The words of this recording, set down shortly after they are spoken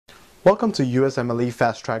Welcome to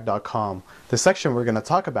USMLEFasttrack.com. The section we're going to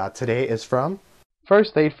talk about today is from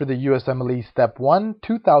First Aid for the USMLE Step 1,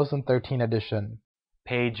 2013 edition.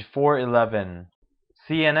 Page 411.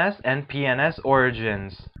 CNS and PNS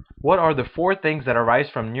Origins. What are the four things that arise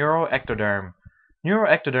from neuroectoderm?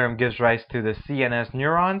 Neuroectoderm gives rise to the CNS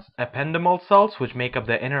neurons, ependymal cells, which make up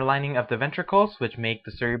the inner lining of the ventricles, which make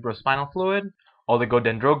the cerebrospinal fluid,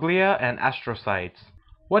 oligodendroglia, and astrocytes.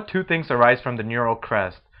 What two things arise from the neural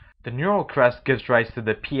crest? The neural crest gives rise to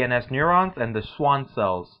the PNS neurons and the Schwann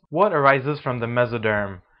cells. What arises from the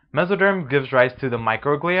mesoderm? Mesoderm gives rise to the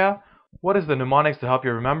microglia. What is the mnemonics to help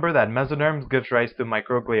you remember that mesoderm gives rise to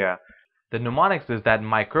microglia? The mnemonics is that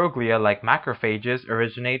microglia, like macrophages,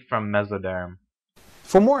 originate from mesoderm.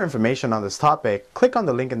 For more information on this topic, click on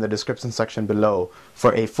the link in the description section below.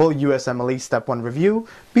 For a full USMLE Step 1 review,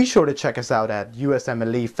 be sure to check us out at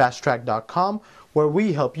USMLEFasttrack.com, where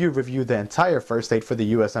we help you review the entire first aid for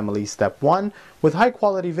the USMLE Step 1 with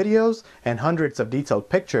high-quality videos and hundreds of detailed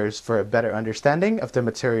pictures for a better understanding of the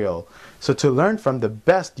material. So to learn from the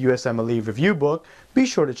best USMLE review book, be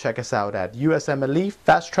sure to check us out at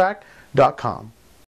USMLEFasttrack.com.